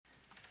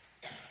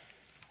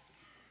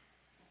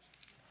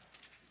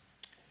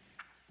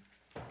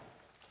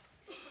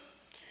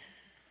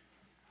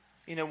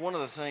One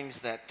of the things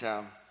that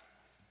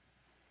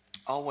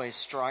always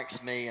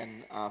strikes me,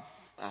 and I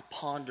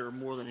ponder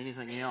more than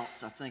anything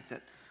else, I think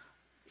that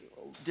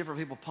different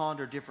people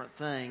ponder different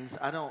things.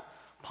 I don't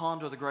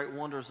ponder the great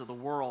wonders of the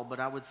world, but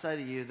I would say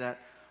to you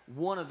that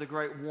one of the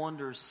great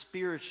wonders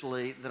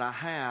spiritually that I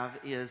have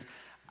is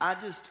I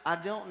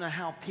don't know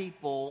how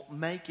people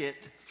make it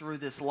through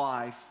this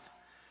life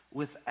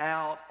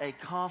without a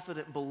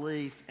confident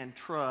belief and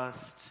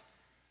trust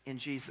in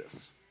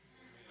Jesus.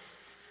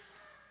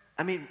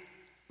 I mean,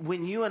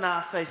 when you and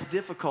I face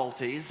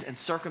difficulties and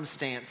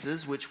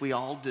circumstances, which we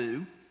all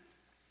do,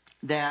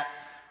 that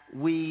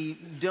we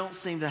don't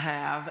seem to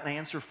have an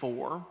answer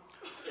for,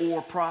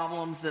 or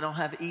problems that don't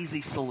have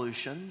easy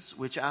solutions,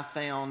 which I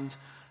found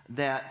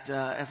that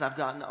as I've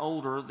gotten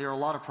older, there are a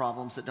lot of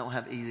problems that don't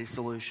have easy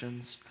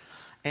solutions.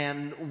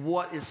 And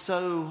what is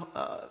so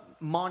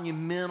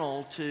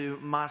monumental to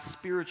my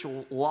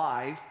spiritual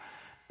life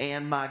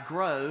and my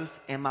growth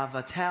and my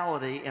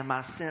vitality and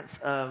my sense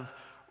of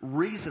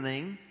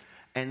reasoning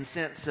and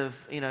sense of,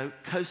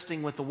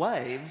 coasting with the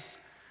waves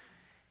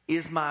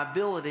is my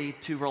ability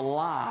to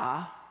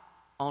rely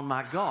on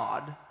my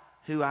God,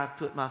 who I've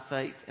put my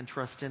faith and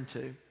trust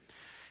into.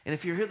 And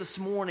if you're here this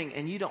morning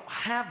and you don't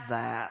have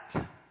that,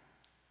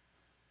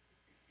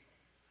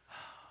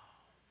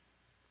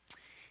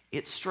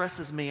 it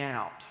stresses me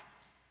out.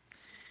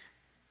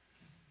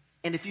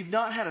 And if you've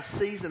not had a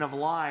season of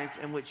life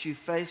in which you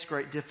face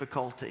great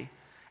difficulty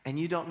and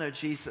you don't know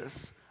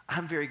Jesus,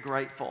 I'm very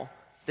grateful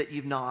that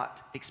you've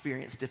not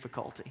experienced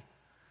difficulty.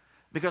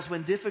 Because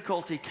when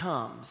difficulty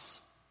comes,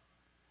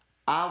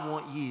 I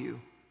want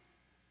you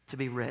to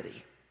be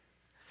ready.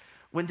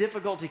 When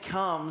difficulty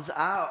comes,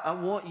 I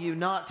want you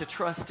not to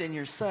trust in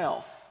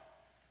yourself.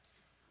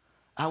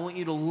 I want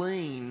you to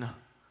lean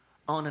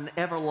on an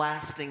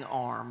everlasting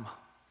arm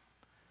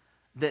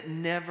that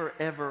never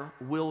ever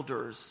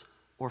wilders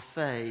or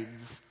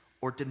fades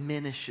or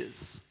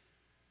diminishes.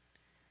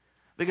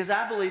 Because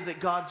I believe that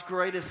God's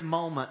greatest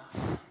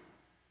moments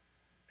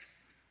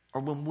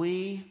are when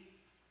we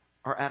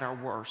are at our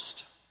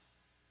worst.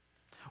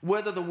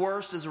 Whether the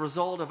worst is a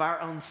result of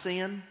our own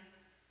sin,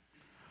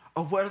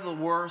 or whether the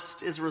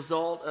worst is a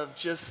result of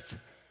just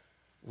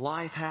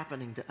life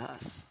happening to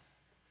us.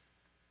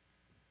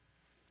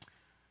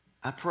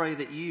 I pray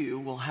that you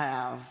will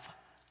have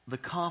the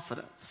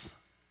confidence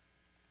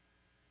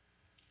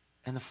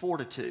and the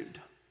fortitude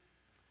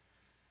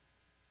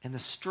and the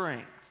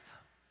strength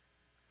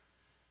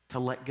to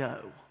let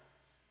go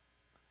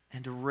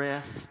and to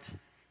rest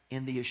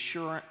in the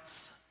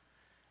assurance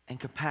and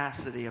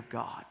capacity of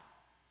God,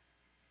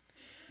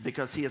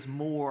 because He is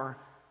more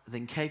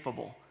than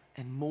capable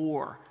and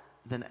more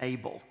than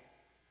able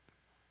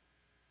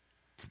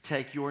to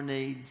take your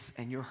needs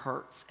and your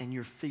hurts and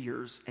your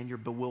fears and your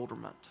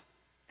bewilderment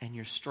and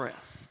your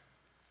stress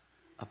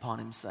upon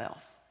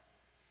Himself.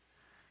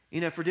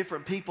 For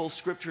different people,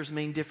 scriptures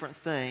mean different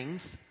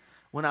things.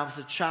 When I was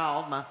a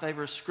child, my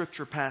favorite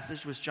scripture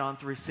passage was John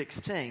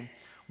 3:16.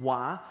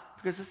 Why?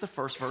 Because it's the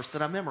first verse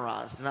that I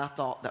memorized, and I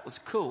thought that was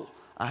cool.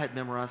 I had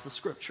memorized the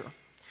scripture.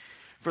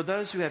 For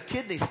those who have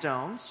kidney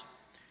stones,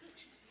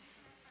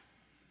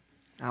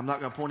 I'm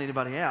not going to point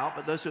anybody out,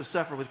 but those who have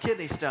suffered with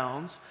kidney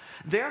stones,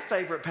 their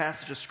favorite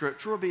passage of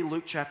scripture will be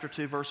Luke chapter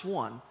 2, verse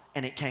 1,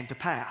 and it came to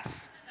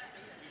pass.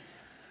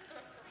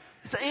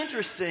 It's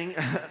interesting.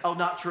 Oh,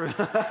 not true.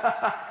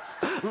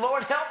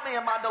 Lord, help me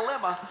in my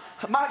dilemma.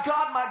 My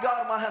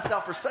God, why hast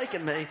thou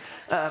forsaken me?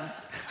 But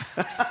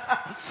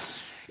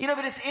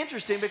it's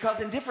interesting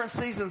because in different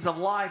seasons of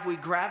life, we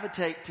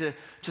gravitate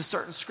to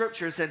certain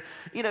scriptures. And,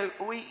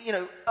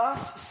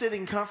 us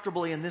sitting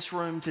comfortably in this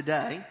room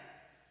today,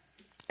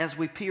 as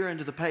we peer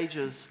into the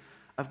pages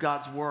of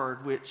God's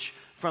Word, which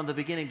from the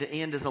beginning to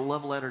end is a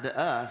love letter to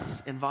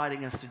us,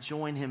 inviting us to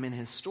join Him in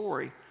His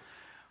story,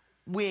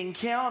 we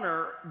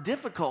encounter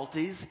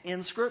difficulties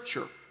in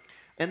Scripture.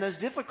 And those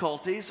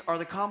difficulties are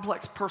the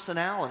complex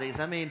personalities.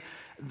 I mean,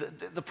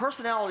 the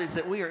personalities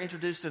that we are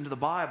introduced into the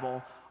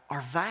Bible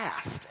are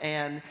vast.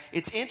 And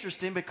it's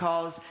interesting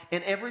because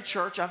in every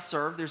church I've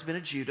served, there's been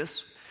a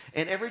Judas.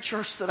 In every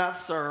church that I've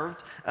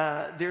served,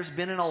 there's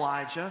been an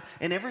Elijah.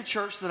 In every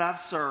church that I've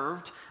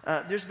served,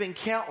 there's been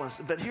countless.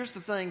 But here's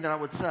the thing that I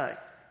would say.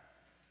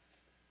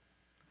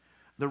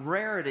 The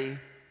rarity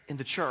in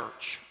the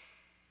church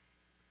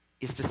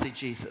is to see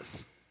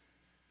Jesus.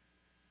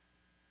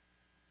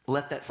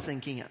 Let that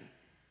sink in.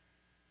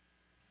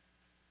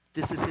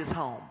 This is His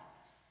home.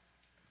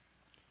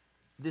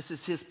 This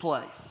is His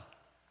place.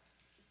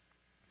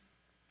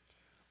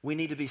 We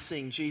need to be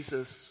seeing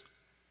Jesus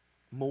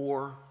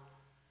more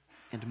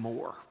and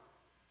more.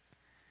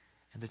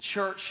 And the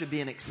church should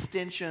be an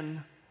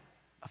extension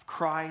of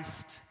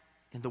Christ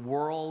in the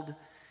world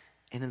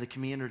and in the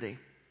community.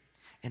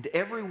 And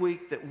every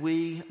week that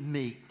we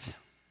meet,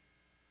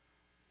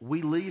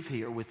 we leave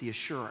here with the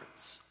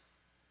assurance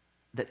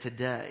that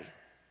today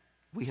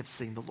we have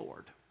seen the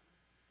Lord.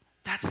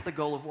 That's the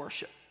goal of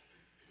worship.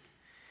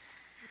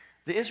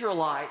 The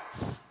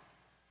Israelites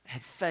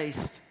had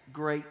faced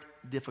great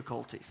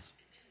difficulties.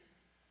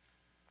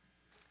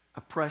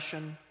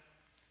 Oppression,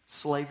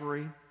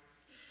 slavery,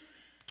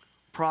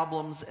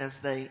 problems as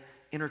they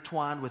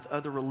intertwined with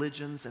other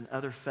religions and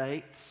other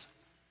faiths.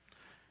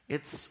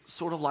 It's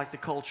sort of like the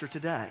culture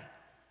today.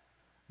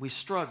 We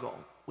struggle.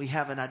 We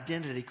have an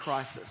identity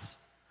crisis.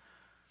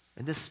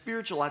 And this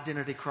spiritual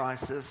identity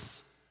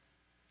crisis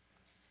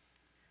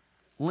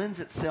lends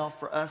itself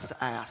for us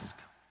to ask,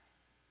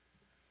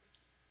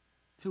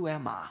 who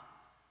am I?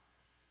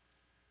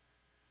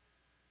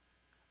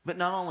 But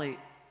not only,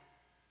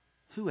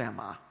 who am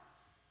I?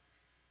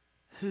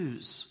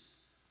 Whose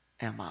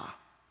am I?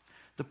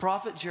 The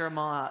prophet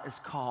Jeremiah is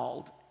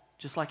called,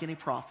 just like any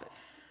prophet,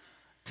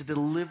 to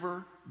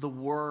deliver the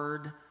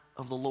word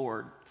of the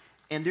Lord.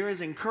 And there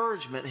is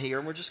encouragement here,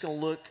 and we're just going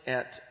to look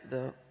at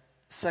the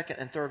second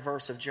and third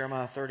verse of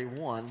Jeremiah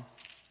 31.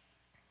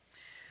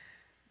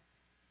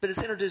 But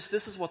it's introduced,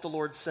 this is what the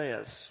Lord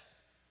says.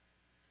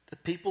 The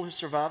people who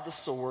survive the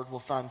sword will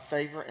find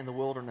favor in the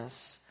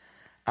wilderness.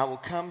 I will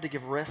come to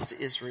give rest to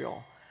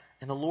Israel.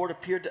 And the Lord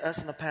appeared to us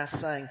in the past,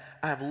 saying,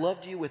 I have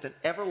loved you with an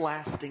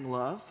everlasting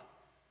love,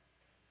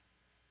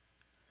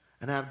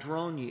 and I have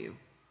drawn you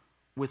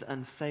with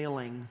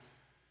unfailing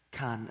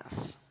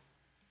kindness.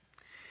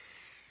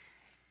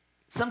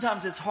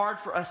 Sometimes it's hard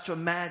for us to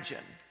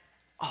imagine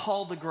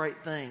all the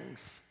great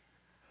things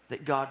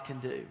that God can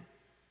do.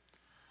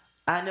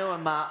 I know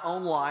in my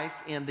own life,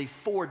 in the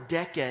 4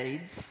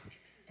 decades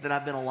that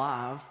I've been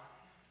alive,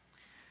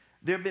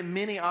 there have been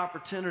many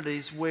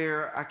opportunities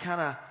where I kind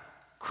of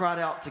cried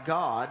out to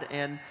God,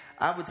 and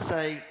I would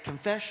say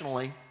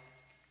confessionally,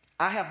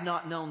 I have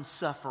not known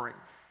suffering.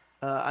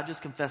 I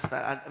just confess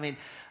that. I mean,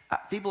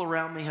 people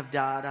around me have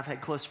died. I've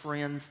had close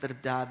friends that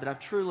have died, but I've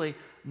truly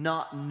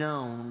not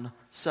known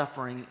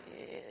suffering.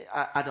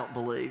 I don't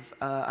believe.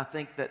 I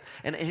think that,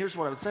 and here's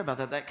what I would say about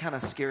that. That kind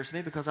of scares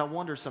me because I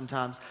wonder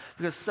sometimes,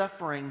 because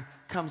suffering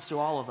comes to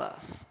all of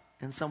us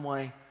in some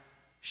way,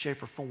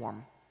 shape, or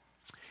form.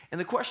 And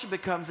the question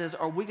becomes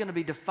are we going to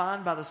be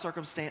defined by the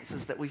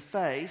circumstances that we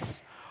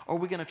face, or are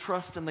we going to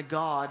trust in the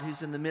God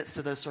who's in the midst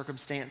of those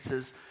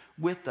circumstances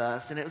with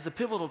us? And it was a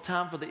pivotal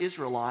time for the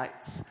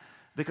Israelites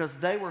because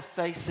they were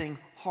facing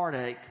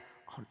heartache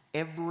on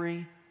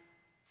every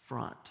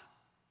front.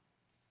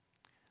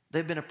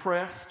 They've been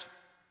oppressed.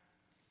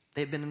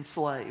 They've been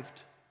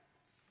enslaved.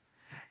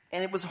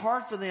 And it was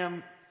hard for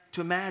them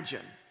to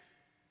imagine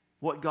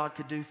what God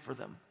could do for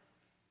them.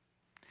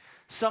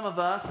 Some of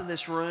us in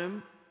this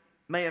room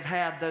may have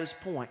had those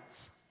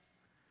points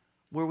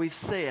where we've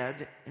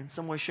said, in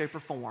some way, shape, or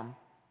form,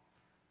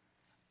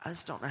 I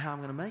just don't know how I'm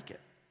going to make it.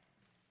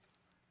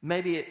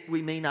 Maybe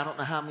we mean I don't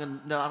know how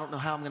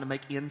I'm going to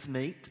make ends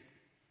meet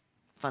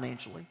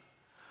financially.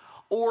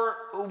 Or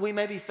we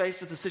may be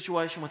faced with a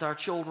situation with our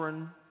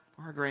children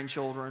or our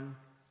grandchildren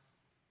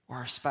or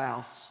our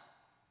spouse,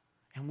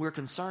 and we're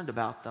concerned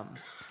about them.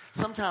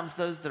 Sometimes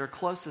those that are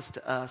closest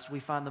to us, we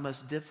find the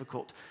most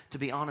difficult to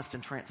be honest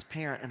and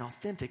transparent and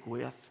authentic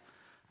with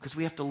because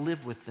we have to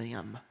live with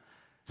them.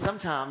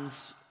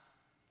 Sometimes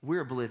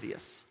we're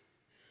oblivious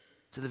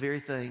to the very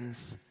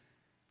things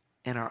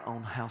in our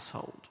own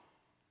household.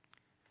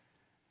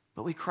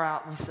 But we cry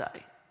out and we say,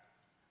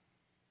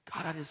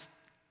 God, I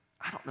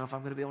don't know if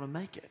I'm going to be able to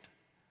make it.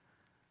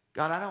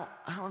 God,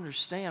 I don't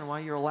understand why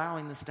you're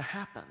allowing this to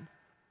happen.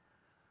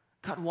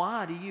 God,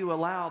 why do you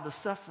allow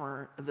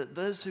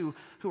those who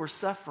are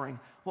suffering?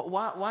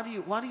 Why do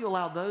you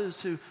allow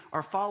those who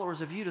are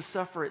followers of you to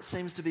suffer? It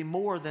seems to be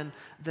more than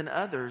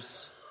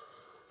others.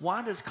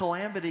 Why does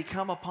calamity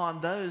come upon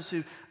those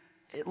who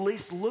at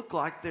least look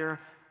like they're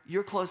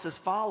your closest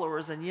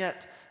followers, and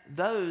yet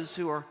those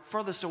who are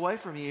furthest away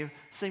from you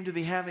seem to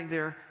be having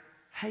their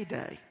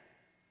heyday?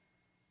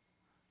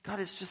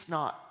 God, it's just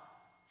not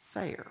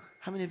fair.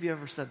 How many of you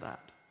ever said that?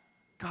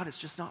 God, it's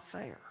just not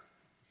fair.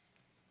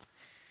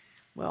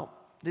 Well,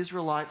 the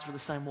Israelites were the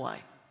same way.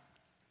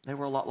 They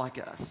were a lot like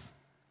us.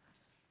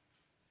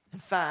 In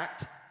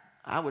fact,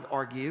 I would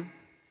argue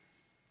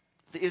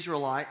the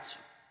Israelites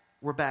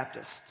were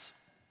Baptists.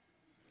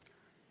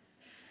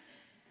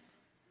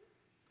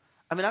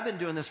 I mean, I've been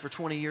doing this for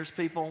 20 years,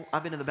 people.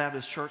 I've been in the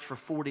Baptist church for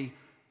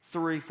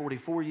 43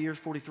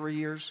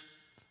 years.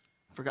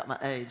 Forgot my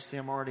age. See,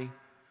 I'm already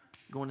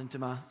going into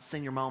my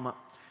senior moment.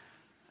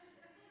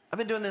 I've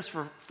been doing this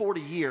for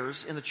 40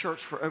 years, in the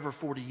church for over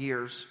 40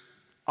 years.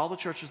 All the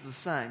churches are the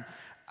same.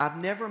 I've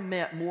never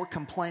met more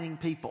complaining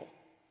people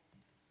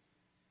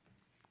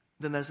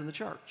than those in the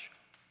church.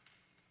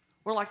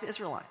 We're like the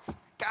Israelites.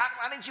 God,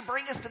 why didn't you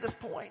bring us to this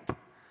point?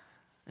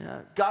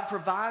 God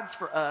provides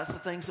for us the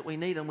things that we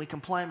need, and we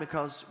complain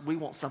because we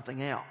want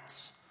something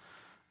else.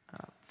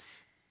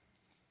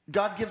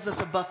 God gives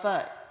us a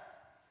buffet,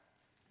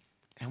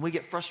 and we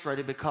get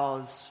frustrated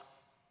because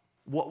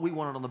what we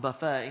wanted on the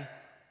buffet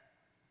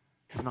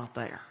is not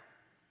there.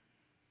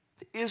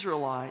 The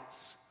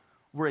Israelites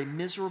were a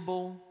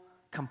miserable,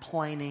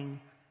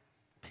 complaining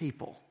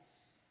people.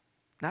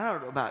 Now, I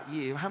don't know about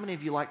you. How many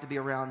of you like to be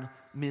around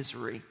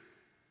misery?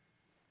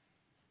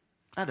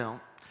 I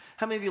don't.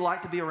 How many of you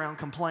like to be around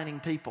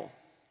complaining people?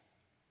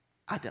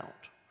 I don't.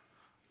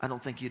 I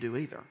don't think you do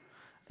either.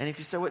 And if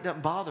you say, well, it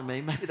doesn't bother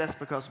me, maybe that's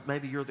because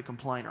maybe you're the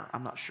complainer.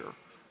 I'm not sure.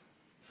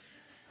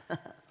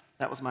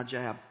 That was my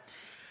jab.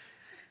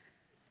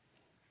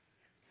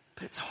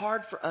 But it's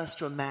hard for us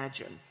to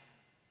imagine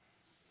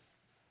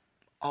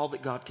all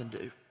that God can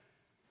do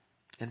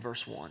in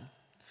verse 1.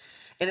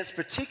 And it's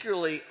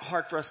particularly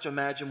hard for us to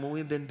imagine when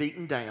we've been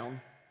beaten down.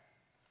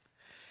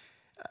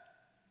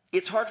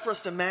 It's hard for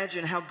us to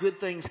imagine how good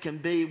things can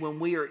be when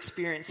we are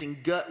experiencing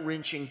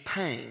gut-wrenching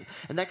pain.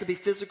 And that could be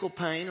physical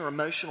pain or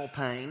emotional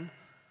pain,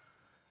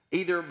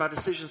 either by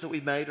decisions that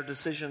we've made or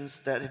decisions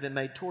that have been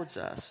made towards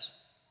us.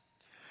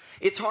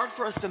 It's hard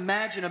for us to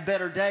imagine a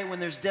better day when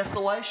there's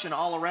desolation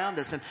all around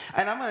us. And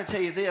I'm going to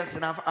tell you this,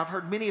 and I've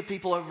heard many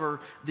people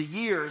over the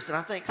years, and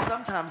I think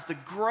sometimes the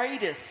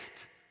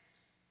greatest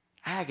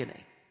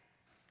agony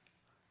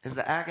is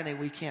the agony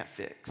we can't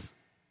fix.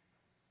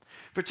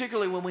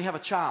 Particularly when we have a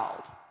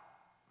child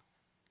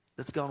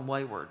that's gone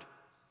wayward.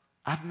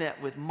 I've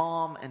met with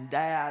mom and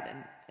dad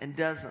and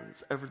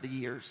dozens over the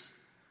years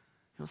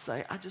who'll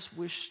say, I just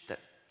wish that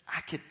I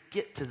could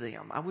get to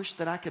them. I wish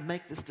that I could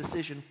make this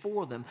decision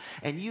for them.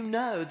 And you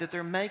know that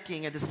they're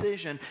making a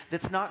decision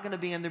that's not going to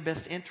be in their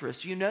best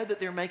interest. You know that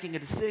they're making a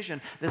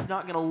decision that's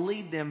not going to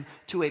lead them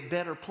to a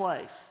better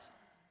place.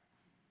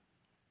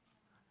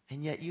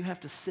 And yet you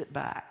have to sit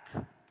back,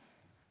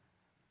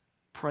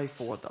 pray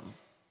for them,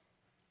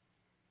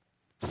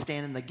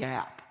 stand in the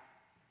gap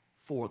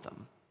for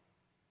them.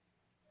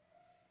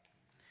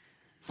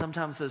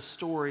 Sometimes those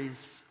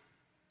stories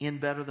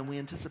end better than we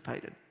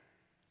anticipated.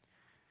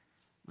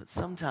 But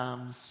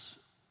sometimes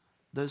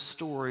those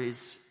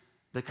stories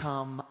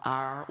become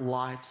our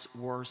life's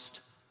worst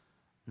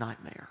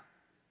nightmare.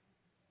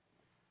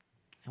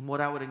 And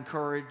what I would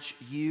encourage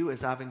you,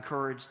 as I've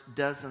encouraged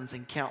dozens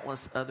and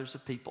countless others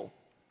of people,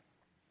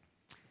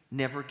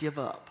 never give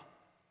up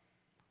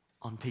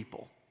on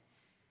people.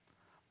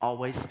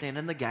 Always stand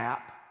in the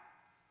gap.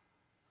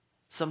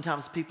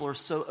 Sometimes people are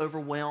so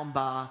overwhelmed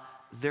by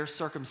their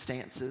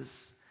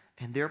circumstances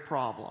and their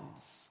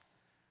problems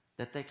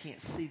that they can't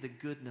see the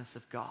goodness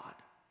of God.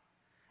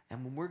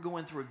 And when we're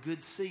going through a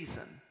good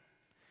season,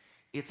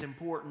 it's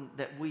important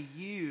that we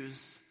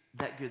use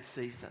that good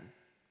season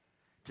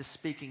to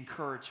speak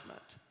encouragement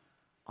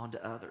onto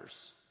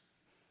others.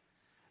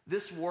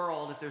 This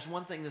world, if there's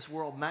one thing this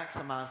world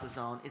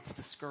maximizes on, it's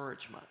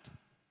discouragement.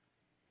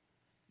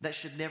 That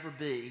should never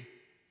be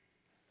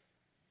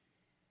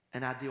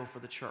an ideal for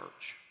the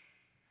church.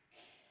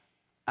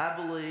 I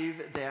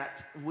believe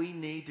that we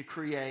need to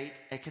create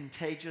a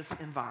contagious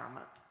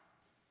environment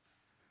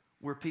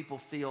where people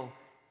feel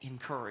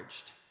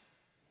encouraged,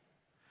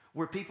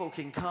 where people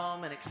can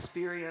come and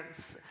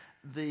experience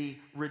the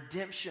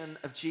redemption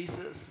of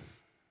Jesus,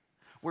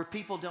 where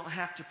people don't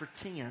have to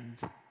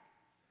pretend,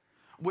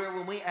 where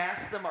when we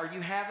ask them, are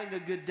you having a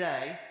good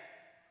day,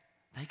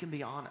 they can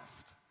be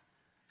honest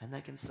and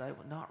they can say,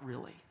 well, not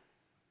really.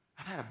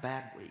 I've had a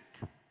bad week.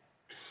 I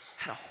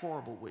had a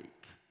horrible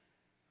week.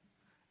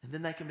 And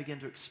then they can begin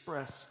to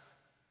express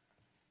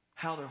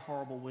how their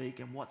horrible week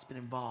and what's been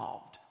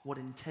involved, what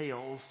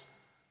entails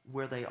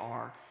where they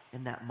are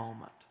in that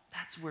moment.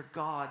 That's where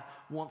God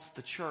wants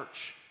the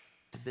church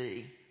to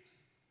be.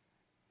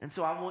 And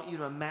so I want you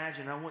to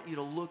imagine, I want you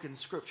to look in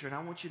Scripture, and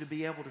I want you to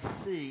be able to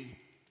see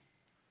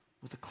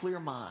with a clear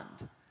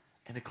mind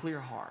and a clear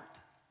heart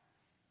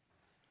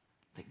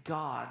that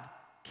God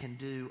can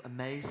do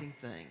amazing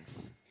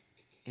things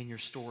in your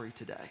story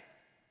today.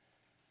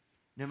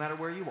 No matter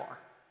where you are,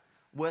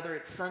 whether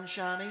it's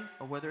sunshiny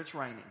or whether it's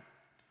raining,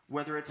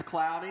 whether it's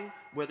cloudy,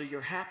 whether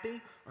you're happy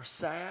or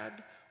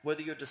sad,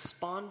 whether you're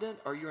despondent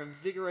or you're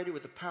invigorated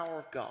with the power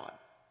of God,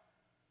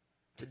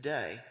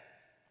 today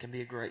can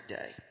be a great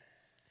day.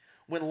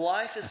 When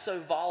life is so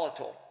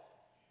volatile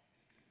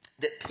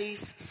that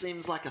peace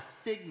seems like a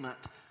figment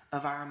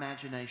of our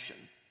imagination,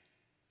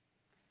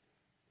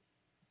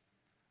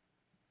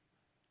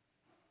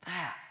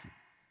 that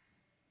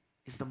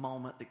is the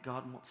moment that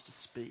God wants to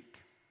speak.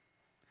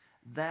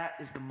 That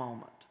is the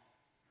moment,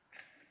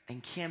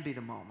 and can be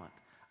the moment,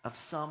 of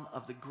some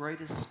of the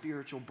greatest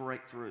spiritual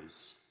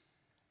breakthroughs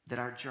that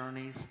our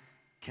journeys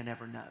can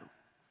ever know.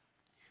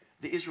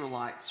 The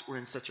Israelites were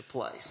in such a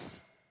place.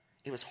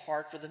 It was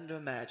hard for them to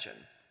imagine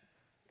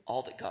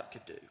all that God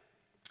could do.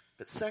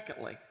 But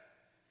secondly,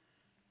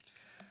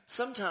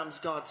 sometimes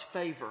God's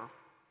favor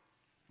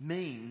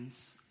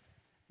means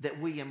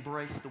that we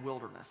embrace the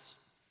wilderness.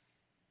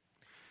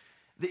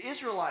 The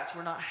Israelites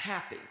were not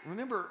happy.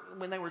 Remember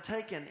when they were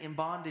taken in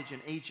bondage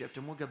in Egypt,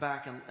 and we'll go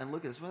back and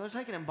look at this. When they were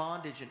taken in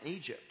bondage in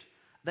Egypt,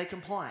 they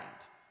complained,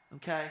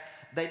 okay?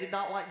 They did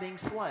not like being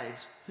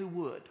slaves. Who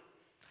would?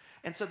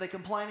 And so they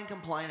complain and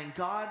complain, and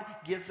God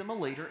gives them a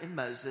leader in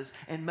Moses,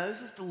 and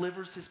Moses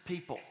delivers his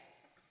people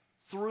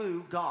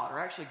through God, or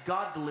actually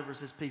God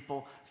delivers his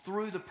people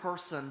through the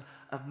person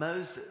of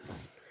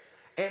Moses.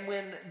 And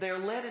when they're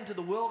led into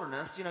the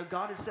wilderness,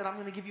 God has said, I'm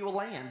going to give you a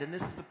land. And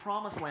this is the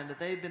promised land that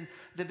they've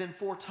been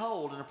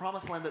foretold, and a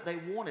promised land that they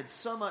wanted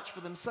so much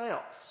for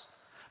themselves.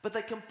 But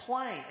they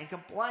complain and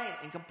complain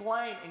and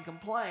complain and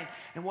complain.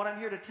 And what I'm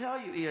here to tell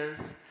you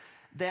is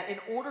that in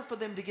order for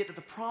them to get to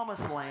the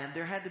promised land,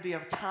 there had to be a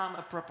time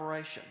of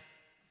preparation.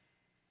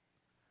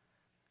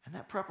 And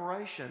that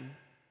preparation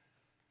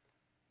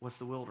was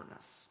the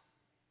wilderness.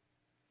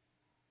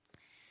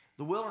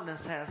 The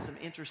wilderness has some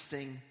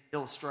interesting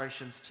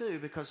illustrations too,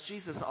 because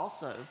Jesus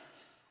also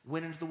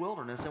went into the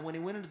wilderness. And when he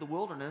went into the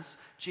wilderness,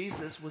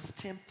 Jesus was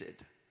tempted.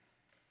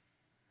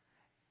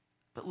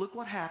 But look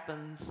what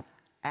happens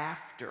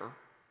after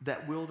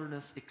that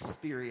wilderness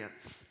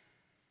experience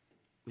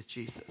with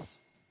Jesus.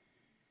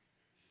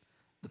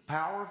 The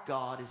power of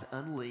God is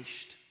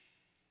unleashed.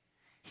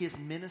 His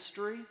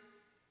ministry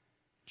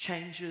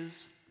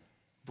changes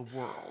the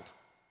world.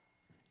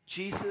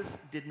 Jesus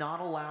did not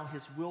allow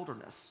his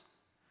wilderness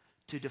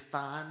to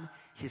define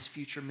his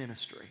future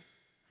ministry.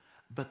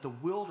 But the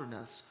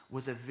wilderness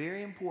was a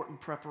very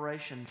important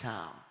preparation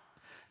time,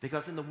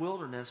 because in the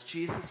wilderness,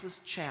 Jesus was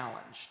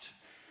challenged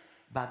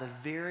by the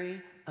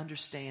very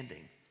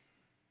understanding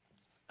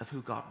of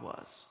who God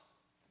was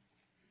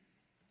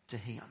to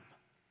him.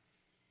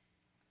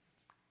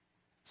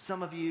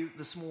 Some of you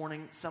this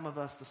morning, some of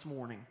us this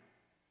morning,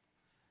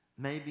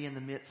 may be in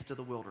the midst of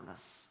the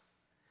wilderness,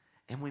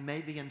 and we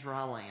may be in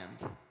dry land.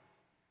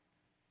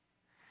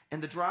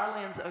 And the dry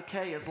land's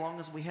okay as long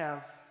as we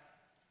have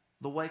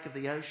the wake of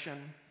the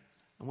ocean,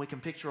 and we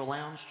can picture a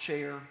lounge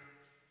chair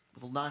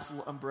with a nice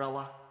little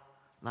umbrella,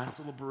 nice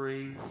little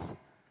breeze,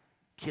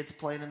 kids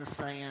playing in the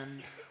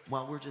sand,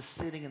 while we're just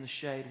sitting in the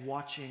shade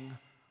watching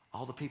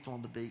all the people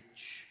on the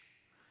beach.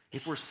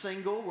 If we're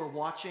single, we're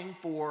watching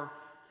for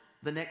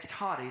the next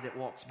hottie that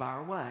walks by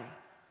our way,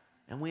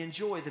 and we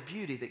enjoy the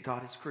beauty that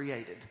God has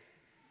created.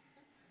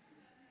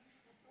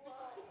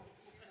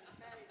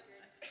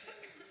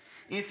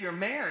 If you're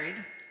married,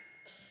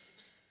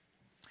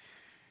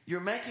 you're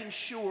making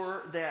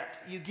sure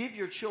that you give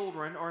your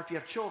children, or if you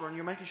have children,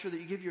 you're making sure that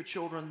you give your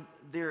children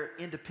their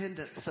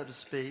independence, so to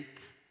speak,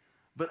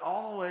 but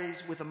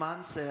always with a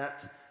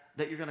mindset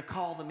that you're going to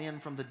call them in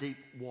from the deep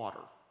water.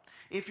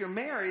 If you're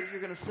married, you're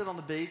going to sit on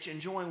the beach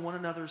enjoying one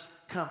another's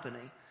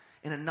company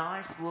in a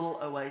nice little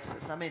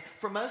oasis. I mean,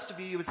 for most of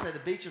you, you would say the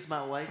beach is my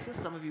oasis.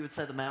 Some of you would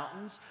say the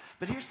mountains.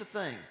 But here's the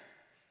thing.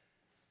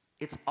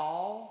 It's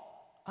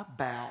all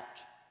about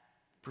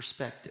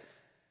perspective.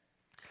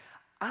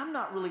 I'm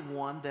not really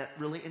one that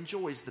really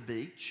enjoys the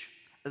beach,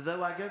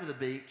 though I go to the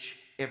beach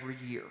every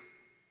year.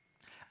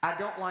 I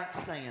don't like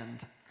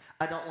sand.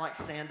 I don't like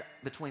sand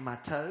between my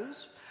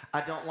toes.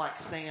 I don't like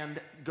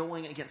sand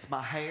going against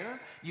my hair.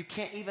 You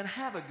can't even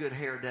have a good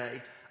hair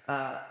day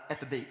at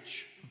the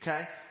beach,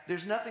 okay?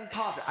 There's nothing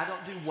positive. I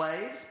don't do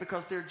waves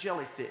because they're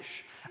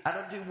jellyfish. I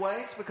don't do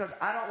waves because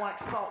I don't like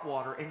salt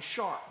water and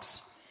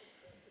sharks.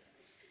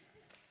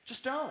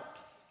 Just don't.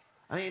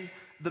 I mean,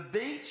 the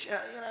beach,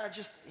 it's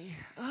just,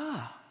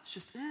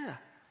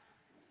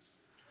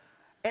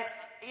 And,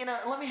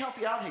 let me help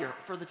you out here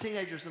for the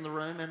teenagers in the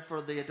room and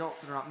for the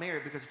adults that are not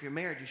married, because if you're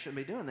married, you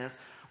shouldn't be doing this.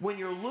 When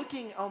you're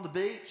looking on the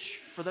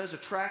beach for those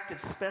attractive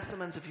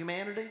specimens of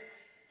humanity,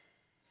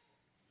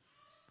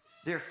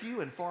 they're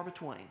few and far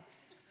between.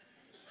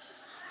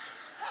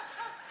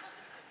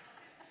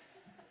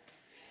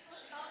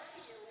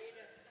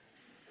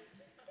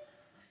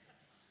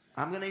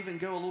 I'm going to even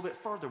go a little bit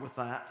further with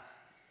that.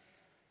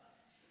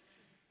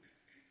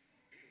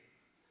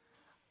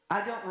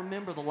 I don't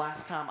remember the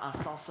last time I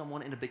saw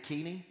someone in a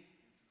bikini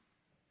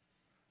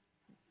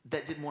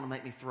that didn't want to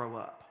make me throw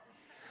up.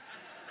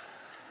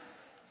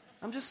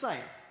 I'm just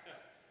saying.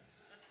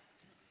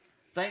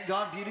 Thank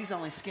God beauty's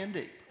only skin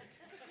deep.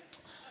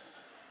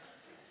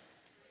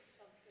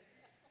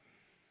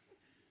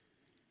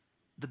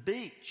 The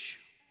beach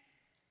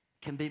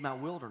can be my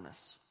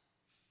wilderness,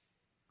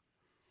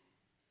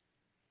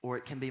 or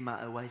it can be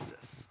my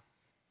oasis.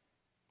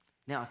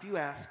 Now, if you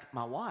ask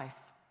my wife,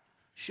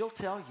 she'll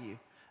tell you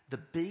the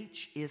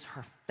beach is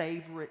her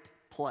favorite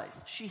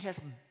place. She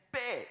has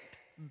begged.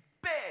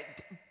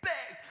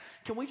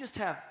 Can we just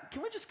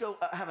go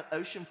have an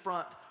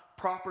oceanfront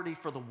property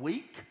for the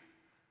week?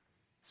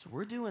 So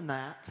we're doing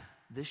that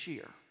this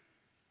year.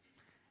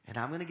 And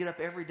I'm going to get up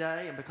every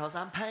day, and because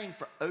I'm paying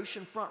for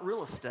oceanfront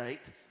real estate,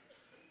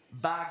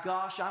 by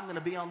gosh, I'm going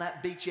to be on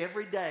that beach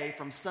every day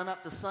from sun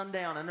up to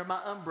sundown under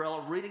my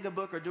umbrella, reading a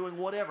book or doing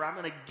whatever. I'm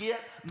going to get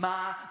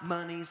my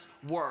money's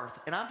worth.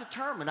 And I'm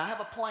determined. I have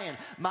a plan.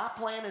 My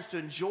plan is to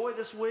enjoy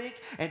this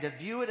week and to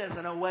view it as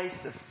an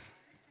oasis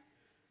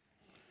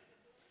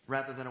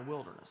rather than a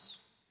wilderness.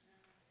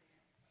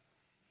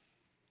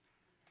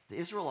 The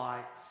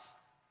Israelites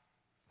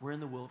were in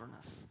the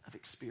wilderness of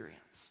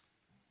experience.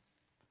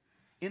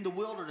 In the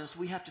wilderness,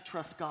 we have to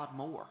trust God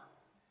more.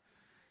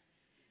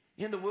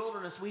 In the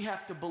wilderness, we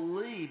have to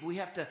believe. We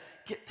have to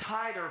get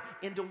tighter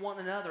into one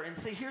another. And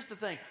see, here's the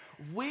thing.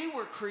 We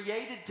were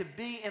created to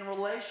be in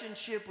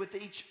relationship with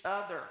each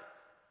other.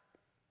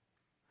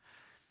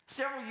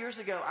 Several years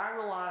ago, I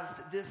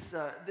realized this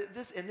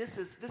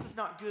is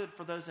not good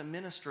for those in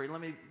ministry.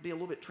 Let me be a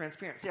little bit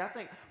transparent. See, I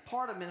think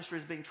part of ministry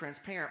is being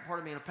transparent. Part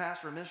of being a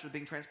pastor in ministry is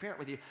being transparent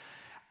with you.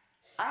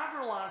 I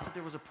realized that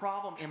there was a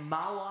problem in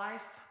my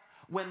life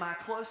when my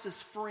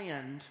closest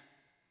friend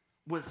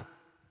was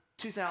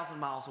 2,000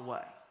 miles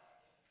away.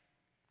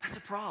 That's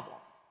a problem.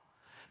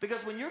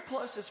 Because when your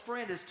closest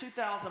friend is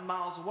 2,000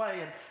 miles away,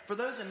 and for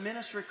those in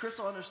ministry, Chris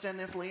will understand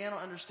this, Leanne will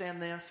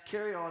understand this,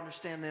 Carrie will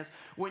understand this.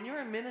 When you're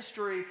in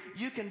ministry,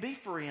 you can be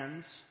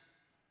friends,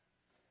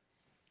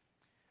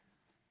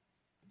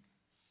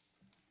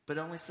 but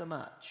only so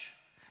much.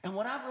 And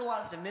what I've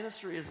realized in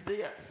ministry is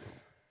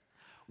this.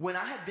 When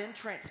I have been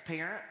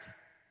transparent,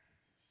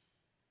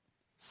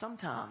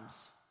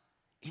 sometimes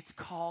it's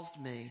caused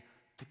me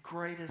the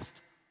greatest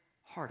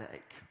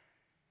heartache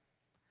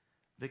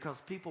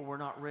because people were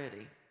not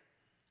ready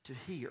to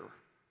hear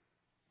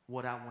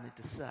what I wanted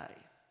to say,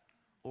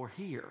 or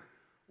hear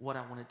what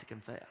I wanted to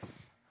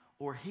confess,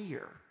 or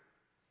hear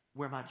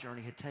where my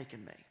journey had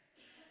taken me.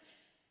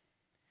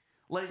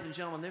 Ladies and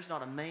gentlemen, there's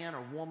not a man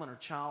or woman or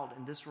child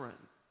in this room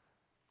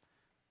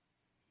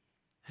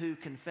who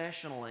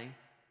confessionally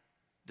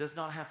does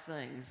not have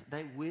things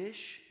they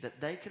wish that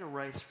they could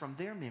erase from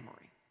their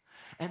memory.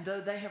 And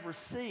though they have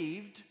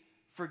received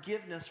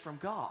forgiveness from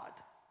God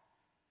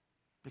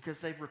because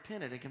they've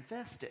repented and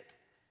confessed it,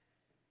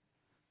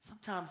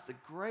 sometimes the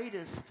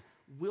greatest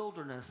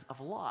wilderness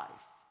of life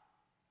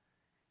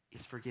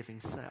is forgiving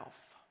self.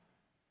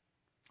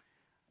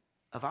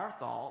 Of our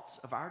thoughts,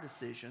 of our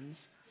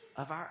decisions,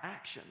 of our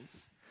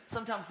actions.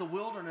 Sometimes the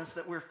wilderness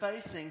that we're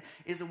facing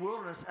is a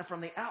wilderness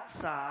from the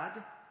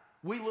outside.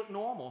 We look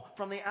normal.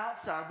 From the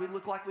outside, we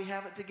look like we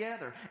have it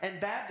together. And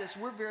Baptists,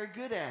 we're very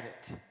good at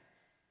it.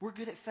 We're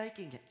good at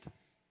faking it.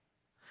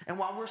 And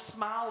while we're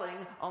smiling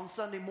on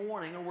Sunday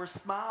morning, or we're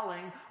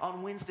smiling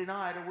on Wednesday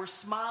night, or we're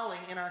smiling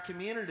in our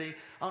community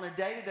on a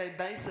day-to-day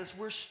basis,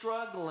 we're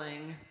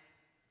struggling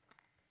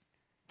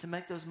to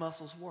make those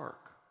muscles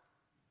work.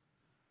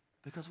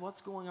 Because what's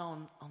going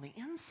on the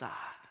inside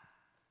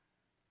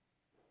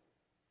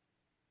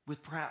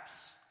with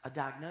perhaps a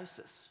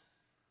diagnosis,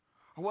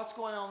 or what's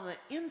going on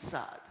the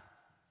inside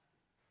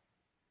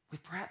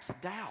with perhaps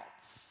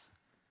doubts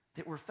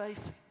that we're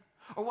facing,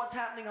 or what's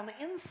happening on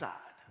the inside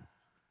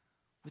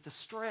with the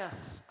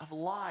stress of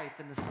life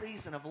and the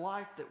season of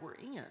life that we're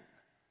in.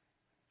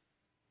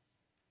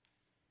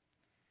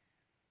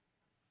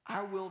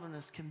 Our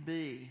wilderness can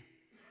be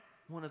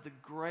one of the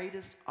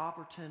greatest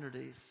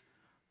opportunities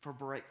for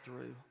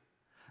breakthrough,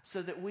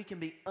 so that we can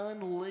be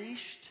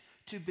unleashed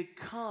to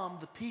become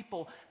the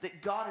people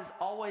that God has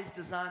always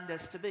designed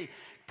us to be.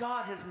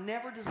 God has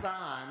never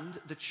designed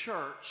the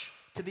church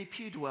to be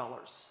pew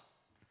dwellers.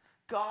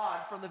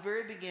 God, from the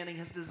very beginning,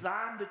 has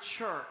designed the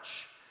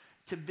church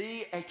to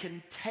be a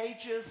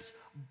contagious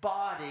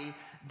body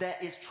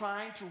that is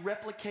trying to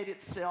replicate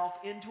itself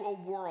into a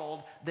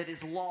world that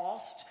is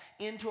lost,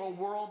 into a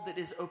world that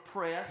is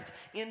oppressed,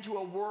 into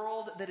a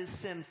world that is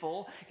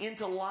sinful,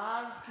 into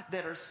lives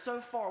that are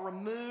so far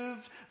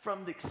removed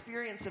from the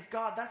experience of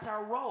God. That's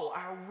our role.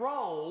 Our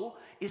role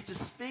is to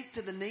speak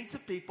to the needs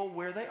of people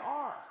where they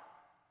are.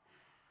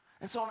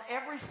 And so on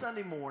every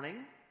Sunday morning,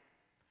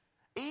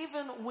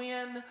 even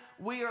when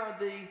we are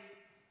the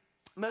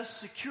most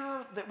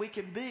secure that we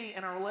can be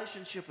in our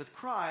relationship with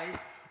Christ,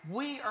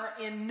 we are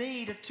in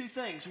need of two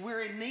things.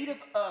 We're in need of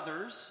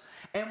others,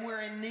 and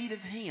we're in need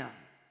of Him.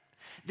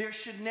 There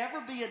should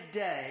never be a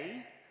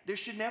day, there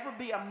should never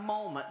be a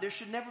moment, there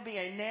should never be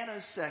a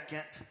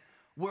nanosecond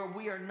where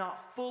we are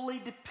not fully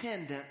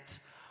dependent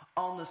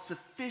on the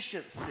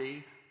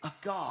sufficiency of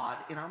God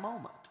in our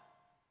moment.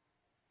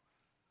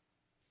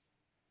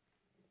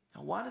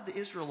 Now, why did the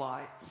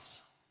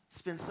Israelites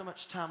spend so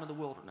much time in the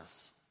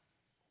wilderness?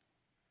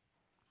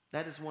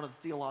 That is one of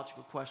the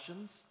theological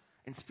questions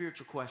and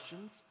spiritual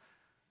questions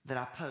that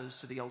I pose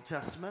to the Old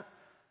Testament.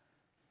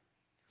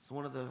 It's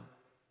one of the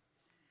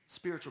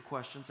spiritual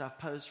questions I've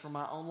posed for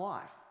my own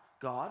life.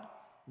 God,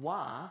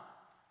 why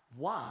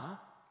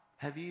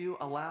have you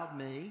allowed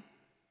me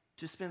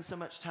to spend so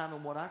much time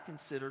in what I've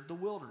considered the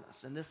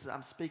wilderness? And this,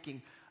 I'm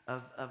speaking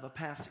of a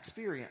past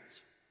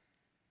experience.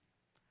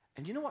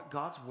 And you know what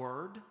God's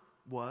word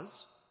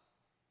was?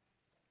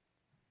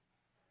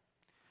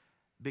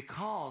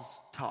 Because,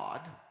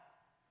 Todd,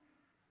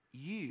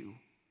 you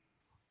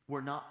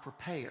were not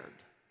prepared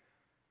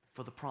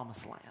for the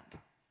promised land.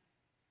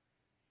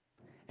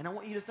 And I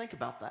want you to think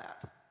about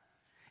that.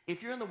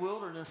 If you're in the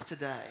wilderness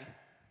today,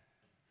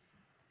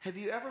 have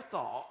you ever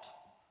thought,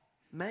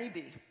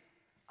 maybe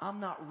I'm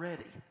not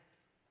ready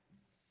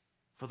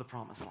for the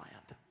promised land?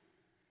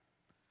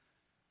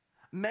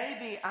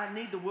 Maybe I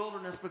need the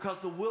wilderness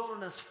because the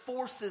wilderness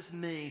forces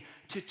me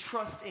to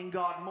trust in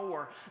God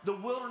more. The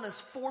wilderness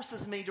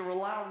forces me to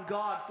rely on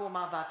God for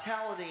my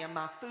vitality and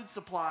my food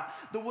supply.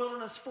 The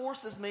wilderness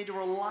forces me to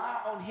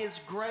rely on His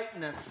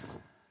greatness.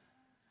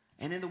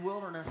 And in the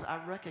wilderness,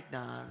 I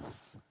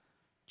recognize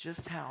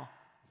just how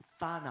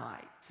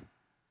finite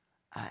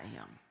I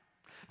am.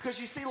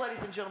 Because you see,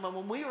 ladies and gentlemen,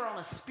 when we are on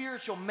a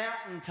spiritual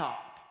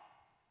mountaintop,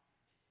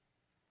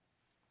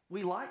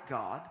 we like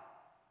God.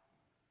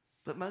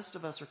 But most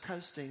of us are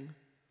coasting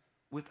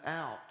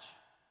without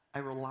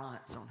a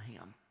reliance on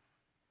Him.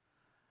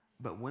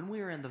 But when we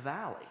are in the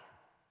valley,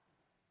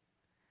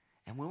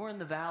 and when we're in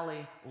the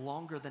valley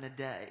longer than a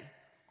day,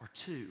 or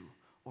 2,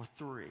 or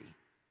 3,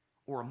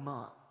 or a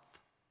month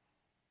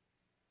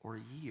or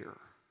a year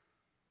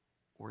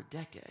or a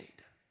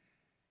decade.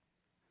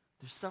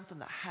 There's something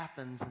that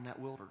happens in that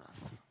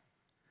wilderness.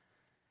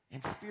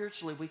 And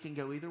spiritually, we can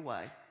go either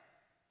way.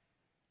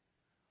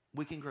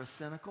 We can grow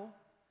cynical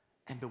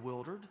and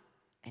bewildered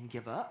and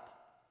give up.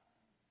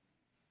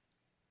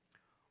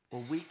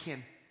 Or we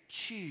can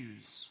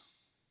choose.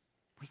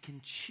 We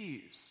can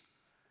choose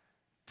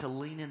to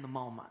lean in the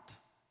moment,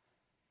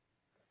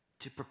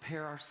 to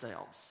prepare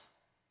ourselves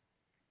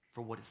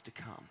for what is to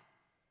come.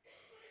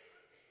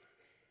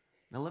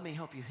 Now let me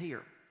help you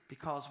here,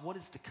 because what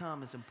is to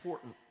come is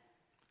important.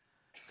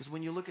 Because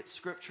when you look at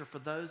Scripture, for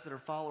those that are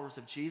followers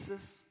of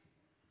Jesus,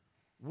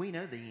 we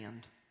know the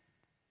end.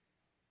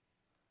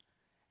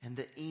 And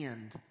the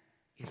end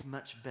is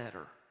much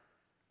better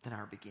than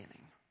our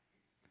beginning.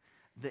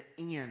 The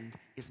end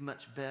is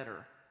much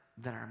better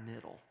than our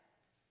middle.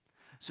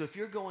 So if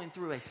you're going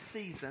through a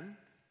season,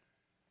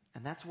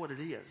 and that's what it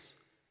is,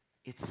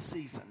 it's a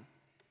season,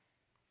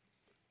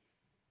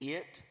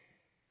 it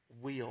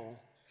will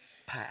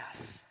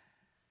pass.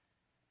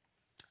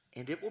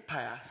 And it will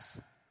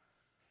pass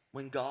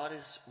when God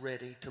is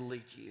ready to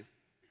lead you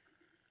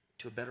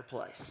to a better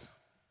place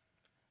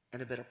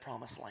and a better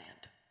promised land.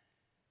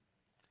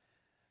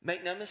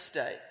 Make no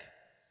mistake,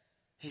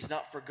 He's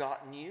not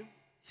forgotten you.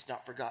 He's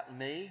not forgotten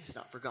me. He's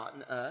not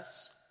forgotten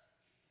us.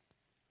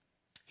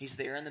 He's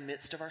there in the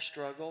midst of our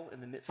struggle, in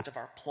the midst of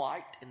our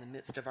plight, in the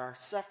midst of our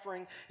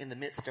suffering, in the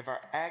midst of our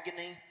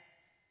agony.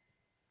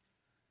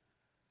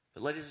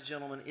 But ladies and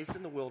gentlemen, it's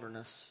in the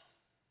wilderness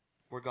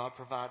where God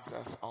provides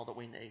us all that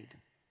we need.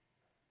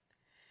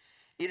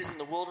 It is in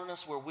the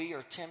wilderness where we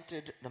are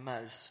tempted the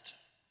most.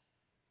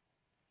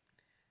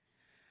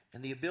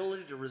 And the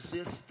ability to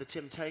resist the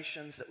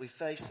temptations that we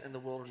face in the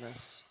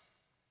wilderness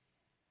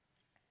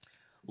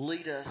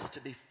lead us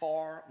to be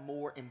far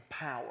more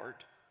empowered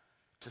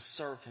to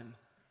serve Him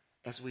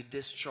as we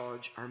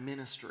discharge our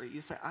ministry.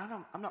 You say,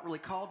 I'm not really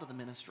called to the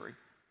ministry.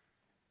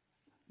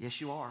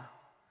 Yes, you are.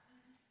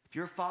 If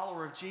you're a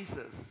follower of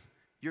Jesus,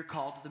 you're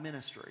called to the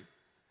ministry.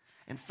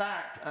 In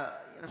fact,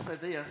 let's say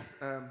this.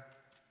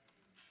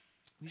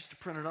 We used to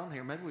print it on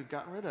here. Maybe we've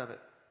gotten rid of it.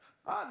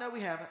 No,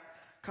 we haven't.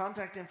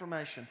 Contact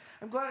information.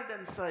 I'm glad it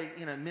doesn't say,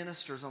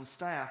 ministers on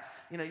staff.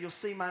 You'll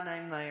see my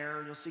name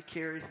there. You'll see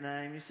Carrie's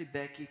name. You'll see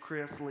Becky,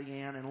 Chris,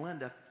 Leanne, and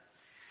Linda.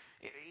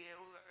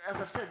 As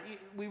I've said,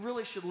 we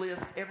really should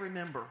list every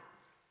member.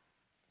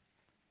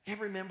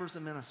 Every member's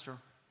a minister.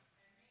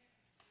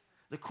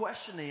 The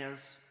question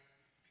is,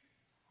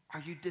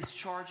 are you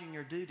discharging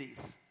your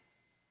duties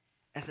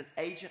as an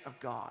agent of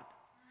God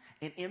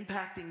and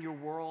impacting your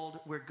world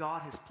where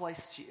God has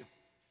placed you?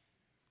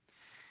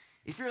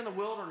 If you're in the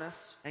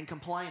wilderness and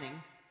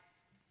complaining,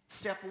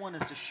 step one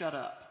is to shut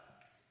up.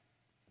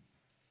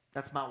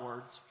 That's my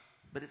words,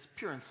 but it's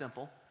pure and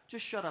simple.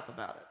 Just shut up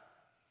about it.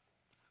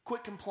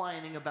 Quit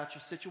complaining about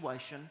your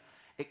situation,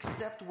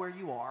 accept where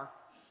you are,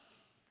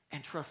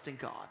 and trust in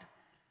God.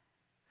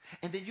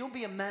 And then you'll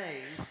be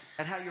amazed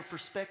at how your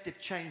perspective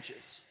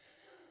changes.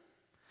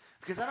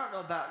 Because I don't know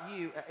about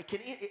you,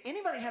 can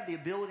anybody have the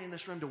ability in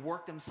this room to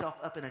work themselves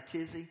up in a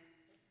tizzy?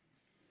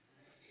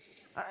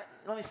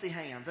 Let me see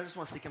hands. I just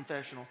want to see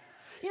confessional.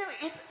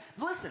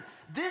 Listen,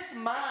 this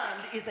mind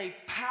is a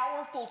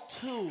powerful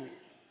tool.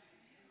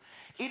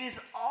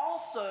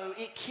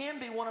 It can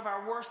be one of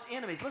our worst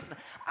enemies. Listen,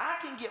 I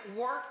can get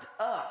worked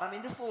up.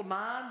 This little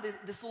mind,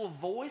 this little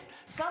voice,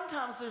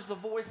 sometimes there's the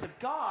voice of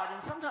God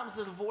and sometimes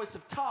there's the voice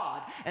of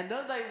Todd. And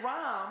though they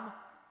rhyme,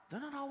 they're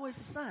not always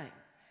the same.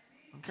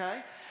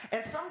 Okay?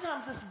 And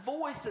sometimes this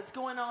voice that's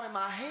going on in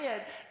my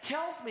head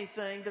tells me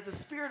things that the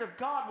Spirit of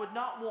God would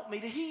not want me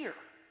to hear.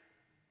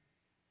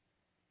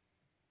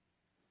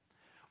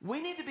 We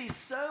need to be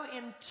so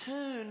in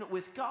tune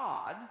with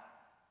God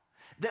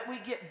that we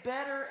get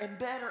better and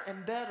better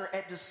and better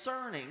at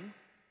discerning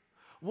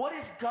what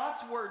is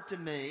God's word to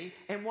me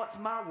and what's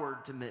my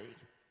word to me.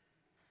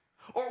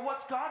 Or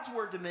what's God's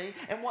word to me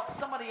and what's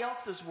somebody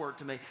else's word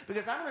to me.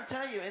 Because I'm going to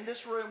tell you, in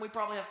this room, we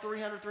probably have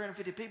 300,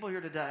 350 people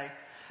here today.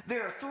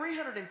 There are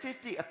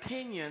 350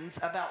 opinions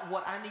about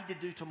what I need to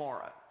do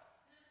tomorrow.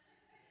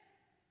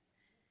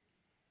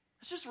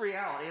 It's just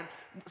reality. And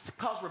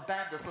because we're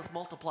Baptists, let's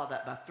multiply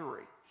that by 3.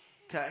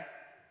 Okay?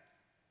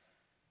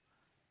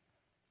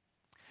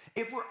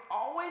 If we're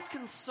always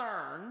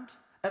concerned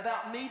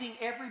about meeting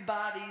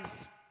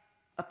everybody's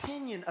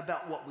opinion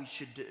about what we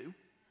should do,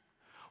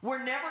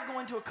 we're never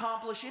going to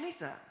accomplish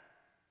anything.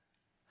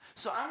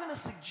 So I'm going to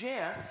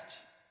suggest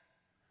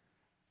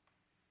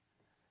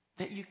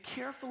that you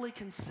carefully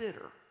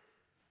consider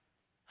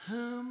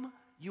whom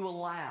you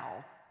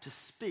allow to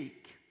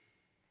speak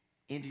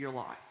into your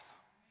life.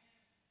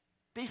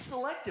 Be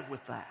selective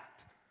with that.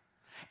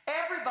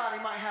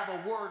 Everybody might have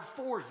a word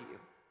for you.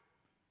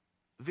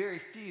 Very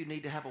few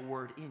need to have a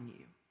word in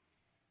you.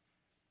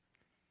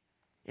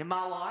 In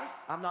my life,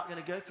 I'm not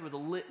going to go through the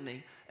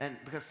litany, and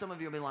because some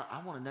of you will be like,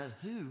 I want to know,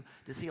 who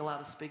does he allow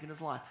to speak in his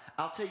life?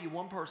 I'll tell you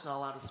one person I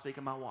allow to speak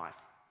in my life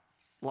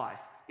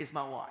is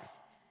my wife.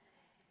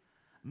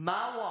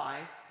 My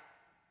wife,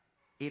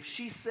 if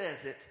she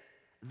says it,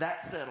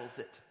 That settles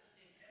it.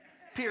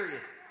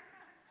 Period.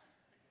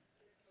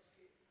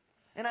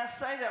 And I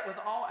say that with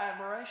all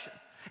admiration.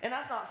 And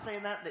I'm not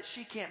saying that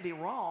she can't be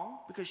wrong,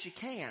 because she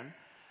can.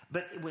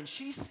 But when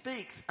she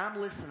speaks, I'm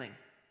listening.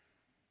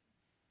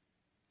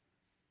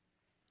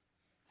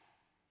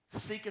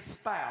 Seek a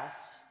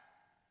spouse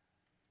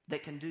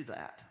that can do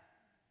that.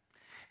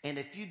 And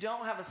if you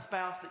don't have a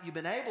spouse that you've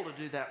been able to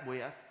do that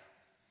with,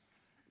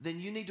 then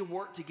you need to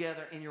work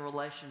together in your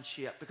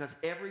relationship, because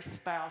every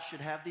spouse should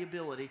have the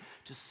ability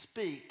to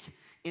speak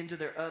into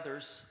their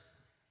other's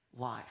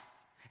life.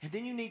 And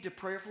then you need to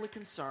prayerfully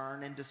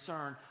concern and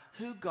discern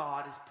who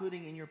God is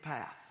putting in your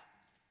path.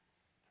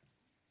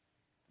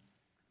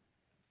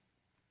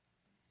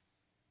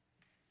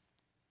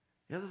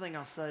 The other thing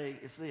I'll say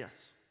is this.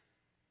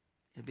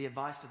 It'll be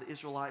advice to the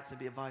Israelites,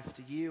 it'll be advice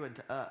to you and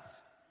to us.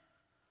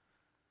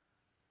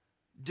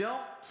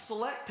 Don't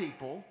select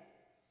people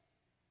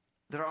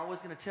that are always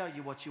going to tell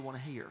you what you want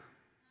to hear.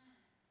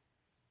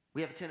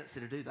 We have a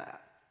tendency to do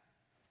that.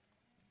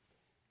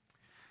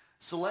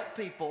 Select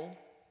people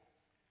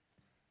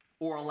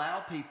or allow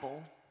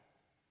people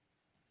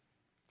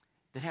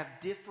that have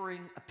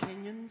differing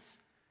opinions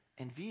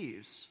and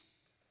views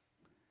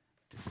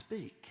to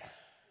speak.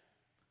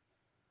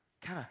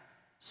 Kind of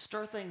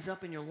stir things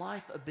up in your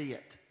life a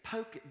bit.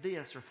 Poke at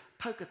this or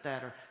poke at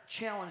that, or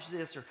challenge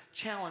this or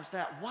challenge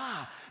that.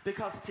 Why?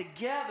 Because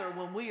together,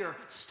 when we are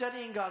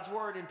studying God's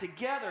Word, and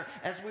together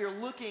as we are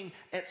looking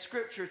at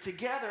Scripture,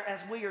 together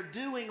as we are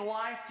doing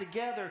life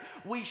together,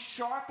 we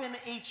sharpen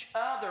each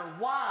other.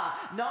 Why?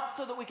 Not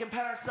so that we can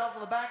pat ourselves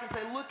on the back and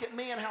say, look at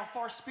me and how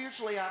far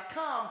spiritually I've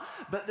come,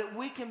 but that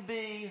we can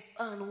be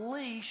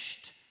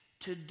unleashed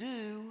to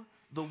do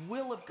the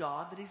will of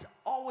God that He's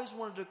always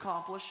wanted to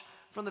accomplish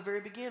from the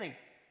very beginning.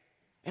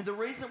 And the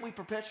reason we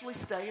perpetually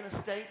stay in a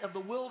state of the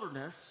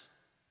wilderness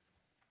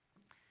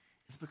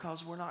is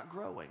because we're not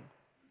growing.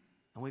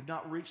 And we've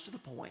not reached to the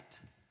point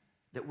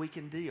that we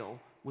can deal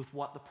with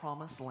what the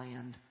promised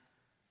land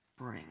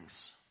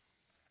brings.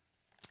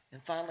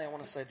 And finally, I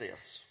want to say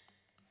this.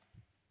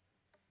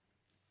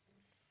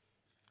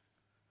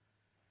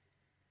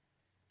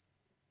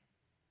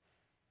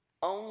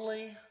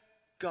 Only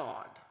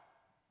God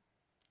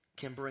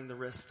can bring the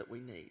rest that we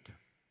need.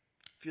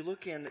 If you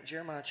look in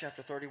Jeremiah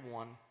chapter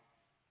 31,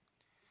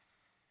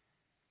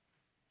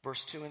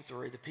 verse 2 and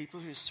 3, the people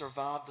who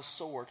survived the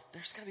sword,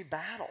 there's going to be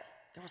battle.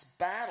 There was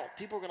battle.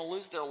 People are going to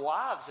lose their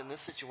lives in this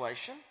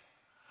situation.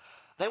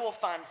 They will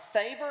find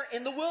favor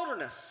in the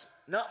wilderness,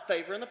 not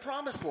favor in the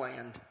promised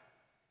land.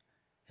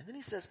 And then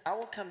he says, I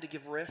will come to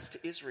give rest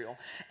to Israel.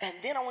 And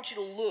then I want you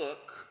to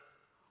look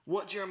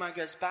what Jeremiah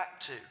goes back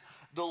to.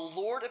 The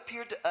Lord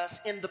appeared to us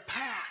in the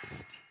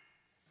past,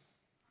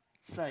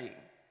 saying,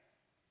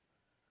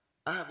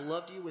 I have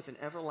loved you with an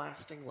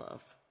everlasting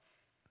love.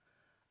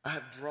 I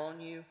have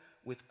drawn you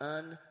with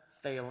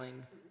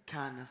unfailing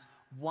kindness.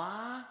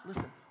 Why?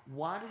 Listen,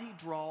 why did he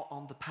draw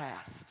on the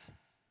past?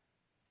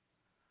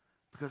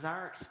 Because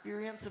our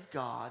experience of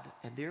God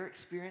and their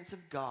experience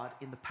of God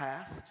in the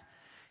past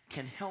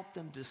can help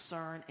them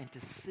discern and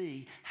to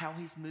see how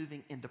He's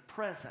moving in the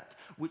present,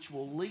 which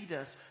will lead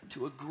us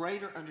to a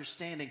greater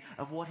understanding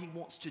of what He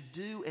wants to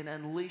do and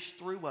unleash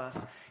through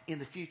us in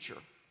the future.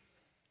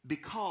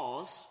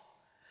 Because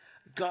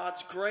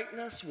God's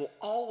greatness will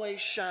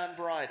always shine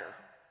brighter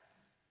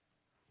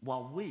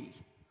while we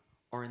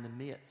are in the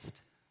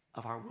midst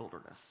of our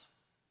wilderness.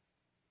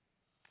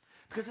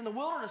 Because in the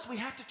wilderness, we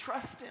have to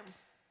trust Him.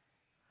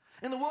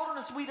 In the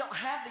wilderness, we don't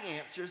have the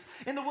answers.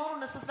 In the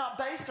wilderness, it's not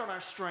based on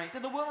our strength.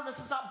 In the wilderness,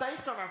 it's not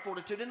based on our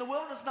fortitude. In the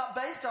wilderness, it's not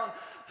based on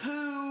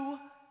who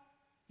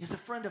is a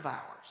friend of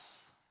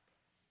ours.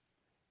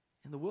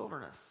 In the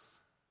wilderness,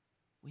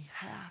 we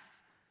have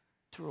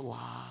to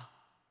rely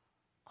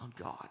on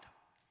God.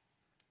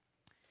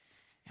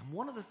 And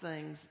one of the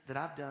things that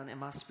I've done in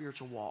my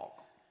spiritual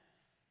walk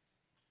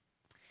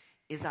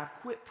is I've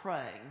quit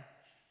praying,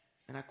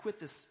 and I quit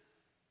this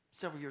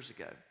several years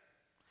ago.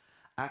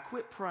 I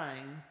quit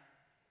praying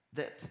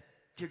that,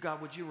 dear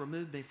God, would you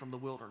remove me from the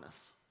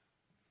wilderness?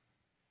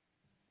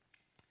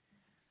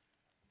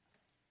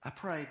 I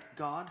prayed,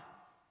 God,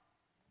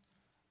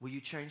 will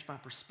you change my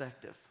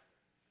perspective?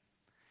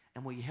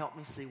 And will you help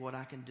me see what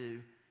I can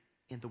do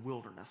in the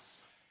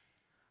wilderness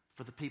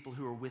for the people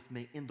who are with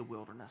me in the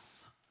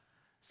wilderness,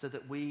 so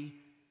that we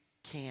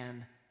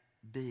can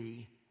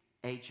be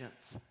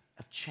agents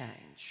of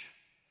change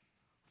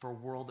for a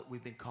world that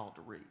we've been called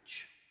to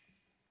reach.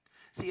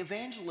 See,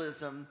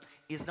 evangelism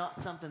is not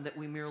something that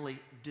we merely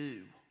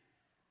do.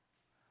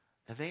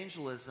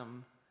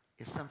 Evangelism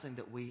is something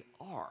that we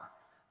are,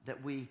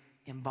 that we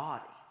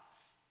embody.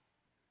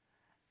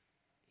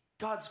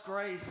 God's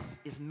grace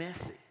is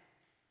messy.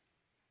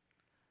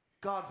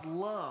 God's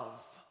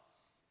love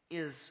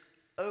is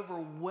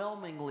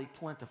overwhelmingly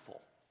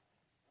plentiful.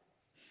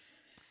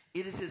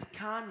 It is His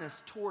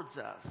kindness towards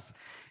us.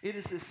 It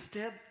is His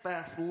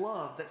steadfast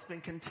love that's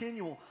been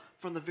continual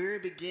from the very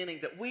beginning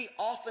that we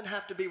often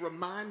have to be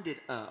reminded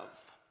of,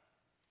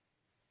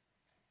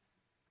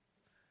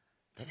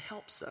 that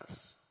helps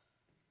us.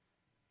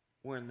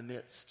 We're in the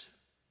midst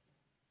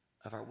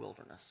of our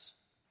wilderness.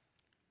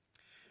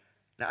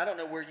 Now, I don't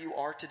know where you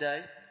are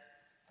today.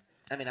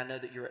 I mean, I know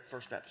that you're at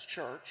First Baptist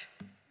Church.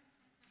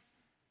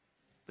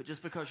 But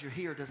just because you're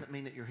here doesn't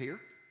mean that you're here.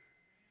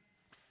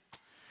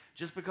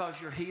 Just because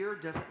you're here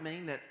doesn't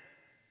mean that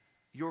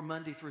your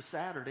Monday through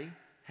Saturday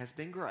has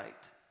been great.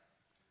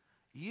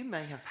 You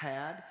may have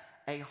had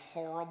a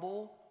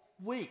horrible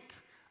week.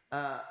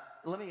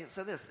 Let me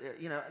say this.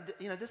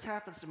 This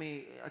happens to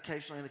me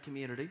occasionally in the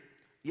community.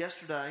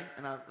 Yesterday,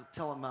 and I was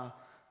telling my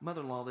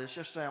mother-in-law this,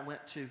 yesterday I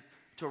went to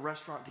a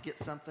restaurant to get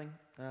something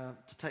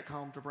to take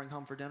home, to bring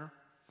home for dinner.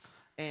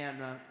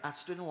 And I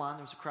stood in line.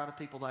 There was a crowd of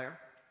people there.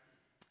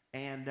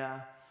 And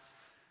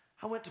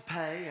I went to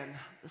pay, and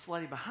this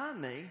lady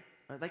behind me,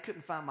 they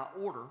couldn't find my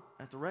order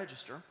at the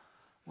register.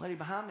 The lady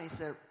behind me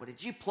said, "Well,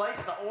 did you place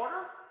the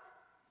order?"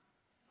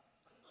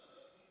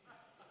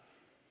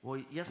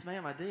 "Well, yes,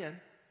 ma'am, I did."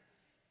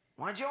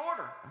 "Why'd you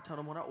order?" I told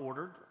them what I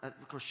ordered.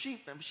 Because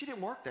she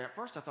didn't work there. At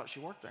first, I thought she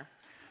worked there.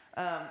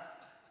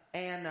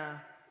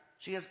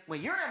 She goes, "Well,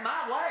 you're in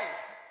my way."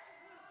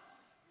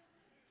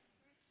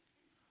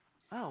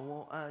 "Oh,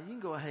 well, you can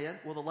go ahead."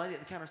 Well, the lady at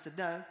the counter said,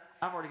 "No,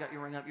 I've already got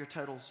your ring up. Your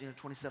total's,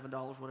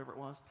 $27, whatever it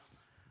was."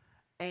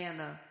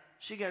 And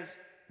she goes,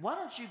 "Why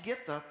don't you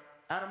get the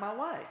out of my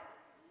way?"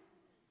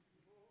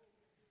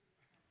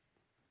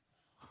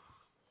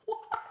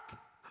 What?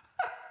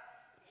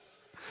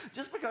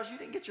 Just because you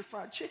didn't get your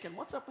fried chicken,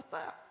 what's up with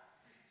that?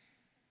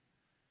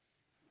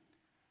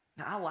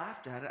 Now, I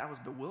laughed at it. I was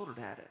bewildered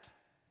at it.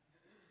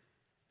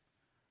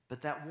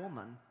 But that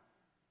woman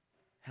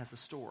has a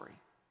story.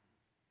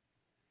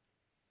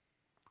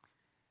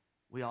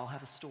 We all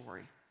have a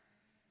story.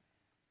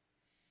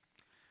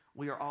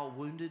 We are all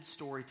wounded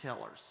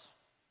storytellers.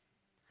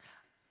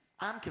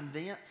 I'm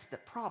convinced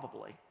that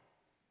probably,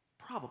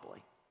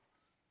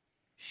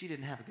 she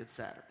didn't have a good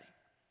Saturday.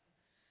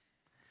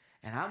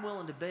 And I'm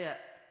willing to bet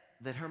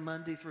that her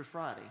Monday through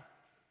Friday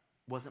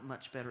wasn't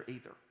much better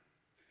either.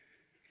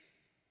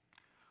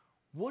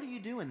 What do you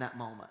do in that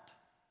moment?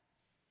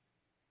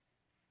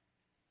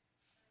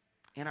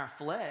 In our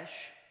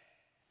flesh,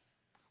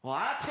 "Well,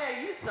 I'll tell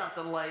you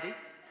something, lady.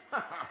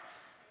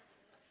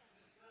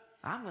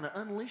 I'm going to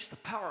unleash the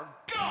power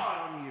of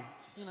God on you,"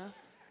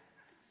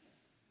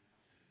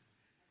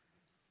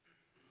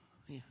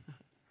 Yeah.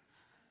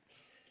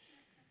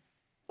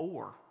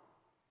 Or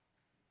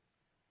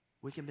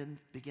we can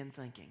begin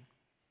thinking,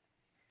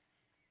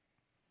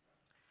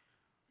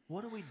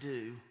 what do we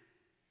do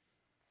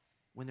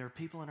when there are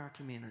people in our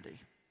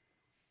community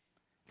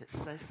that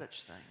say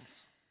such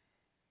things,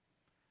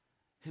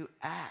 who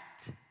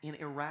act in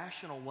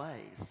irrational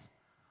ways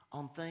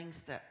on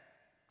things that,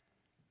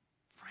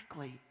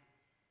 frankly,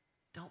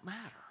 don't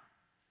matter?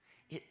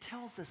 It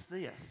tells us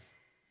this: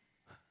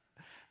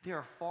 there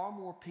are far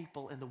more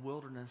people in the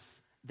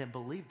wilderness than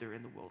believe they're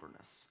in the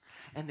wilderness.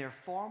 And there are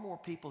far more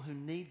people who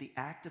need the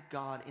act of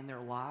God in their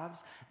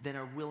lives than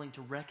are willing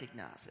to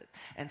recognize it.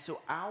 And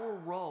so our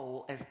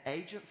role as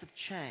agents of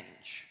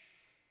change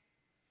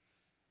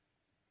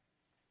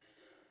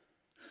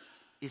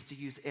is to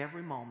use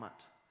every moment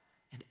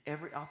and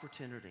every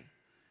opportunity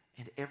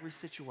and every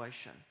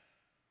situation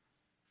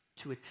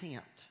to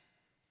attempt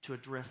to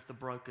address the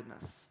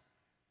brokenness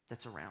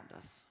that's around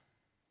us.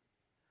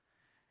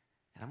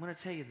 And I'm going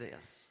to tell you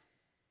this.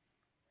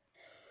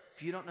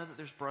 If you don't know that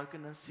there's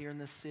brokenness here in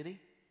this city,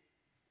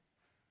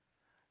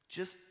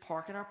 just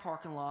park in our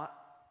parking lot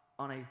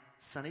on a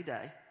sunny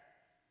day,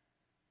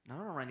 not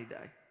on a rainy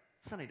day,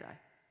 sunny day,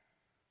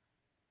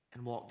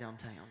 and walk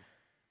downtown.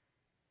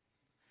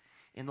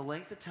 In the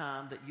length of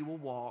time that you will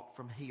walk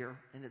from here,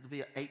 and it'll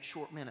be 8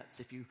 short minutes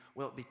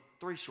it'll be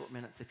 3 short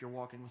minutes if you're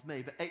walking with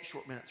me, but 8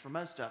 short minutes for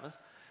most of us.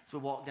 So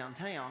we walk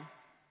downtown,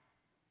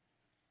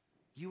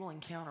 you will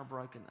encounter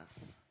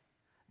brokenness.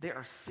 There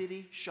are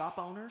city shop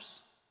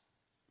owners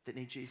that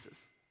need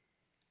Jesus.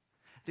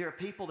 There are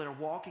people that are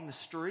walking the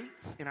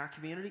streets in our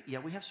community. Yeah,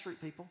 we have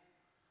street people.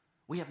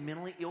 We have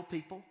mentally ill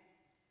people.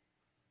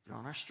 They're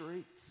on our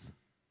streets.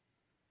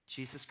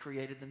 Jesus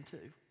created them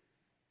too.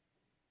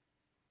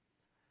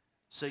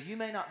 So you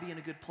may not be in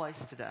a good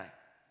place today,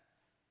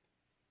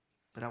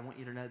 but I want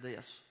you to know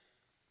this.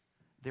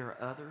 There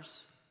are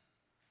others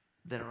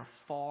that are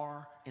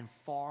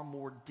far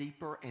more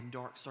deeper and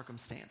dark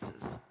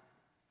circumstances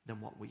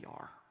than what we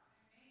are.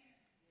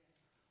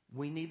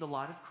 We need the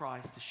light of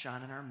Christ to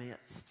shine in our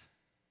midst.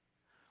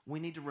 We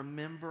need to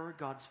remember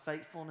God's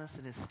faithfulness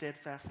and His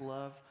steadfast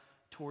love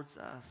towards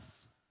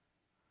us.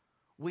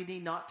 We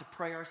need not to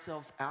pray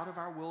ourselves out of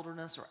our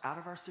wilderness or out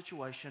of our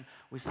situation.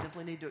 We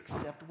simply need to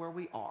accept where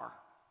we are.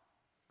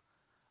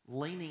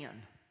 Lean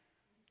in.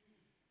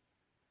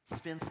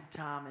 Spend some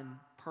time in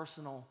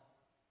personal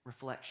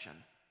reflection.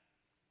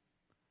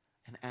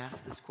 And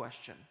ask this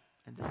question,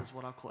 and this is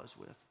what I'll close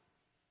with.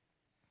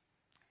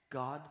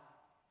 God,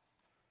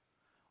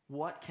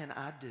 what can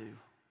I do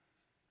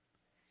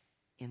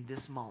in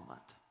this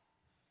moment?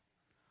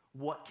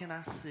 What can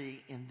I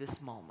see in this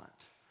moment?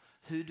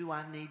 Who do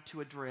I need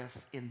to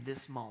address in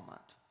this moment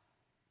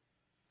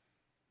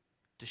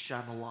to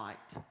shine the light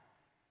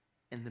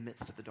in the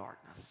midst of the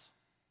darkness?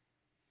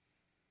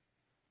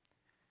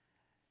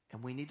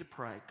 And we need to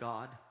pray,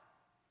 God,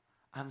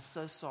 I'm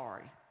so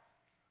sorry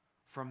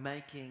for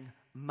making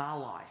my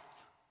life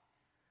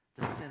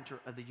the center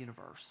of the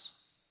universe.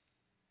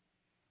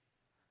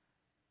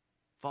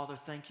 Father,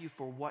 thank you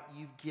for what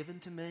you've given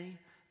to me.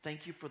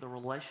 Thank you for the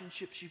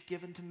relationships you've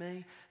given to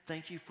me.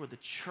 Thank you for the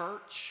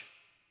church.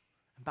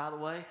 And by the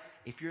way,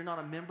 if you're not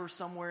a member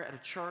somewhere at a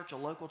church, a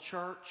local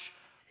church,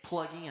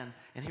 plug in.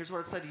 And here's what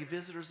I'd say to you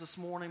visitors this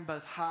morning,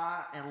 both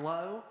high and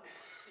low.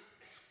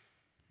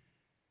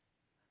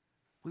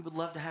 We would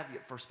love to have you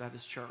at First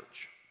Baptist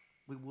Church.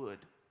 We would.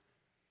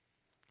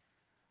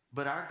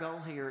 But our goal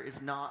here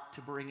is not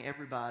to bring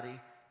everybody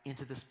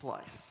into this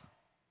place.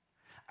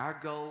 Our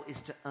goal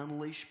is to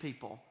unleash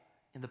people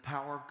in the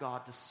power of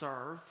God to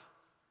serve,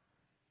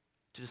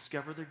 to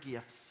discover their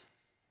gifts,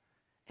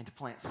 and to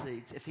plant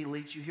seeds. If he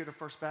leads you here to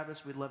First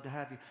Baptist, we'd love to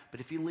have you. But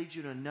if he leads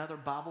you to another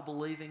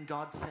Bible-believing,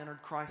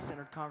 God-centered,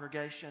 Christ-centered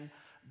congregation,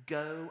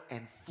 go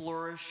and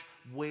flourish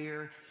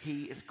where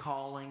he is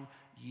calling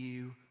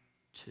you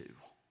to.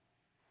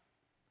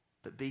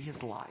 But be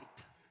his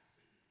light.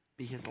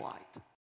 Be his light.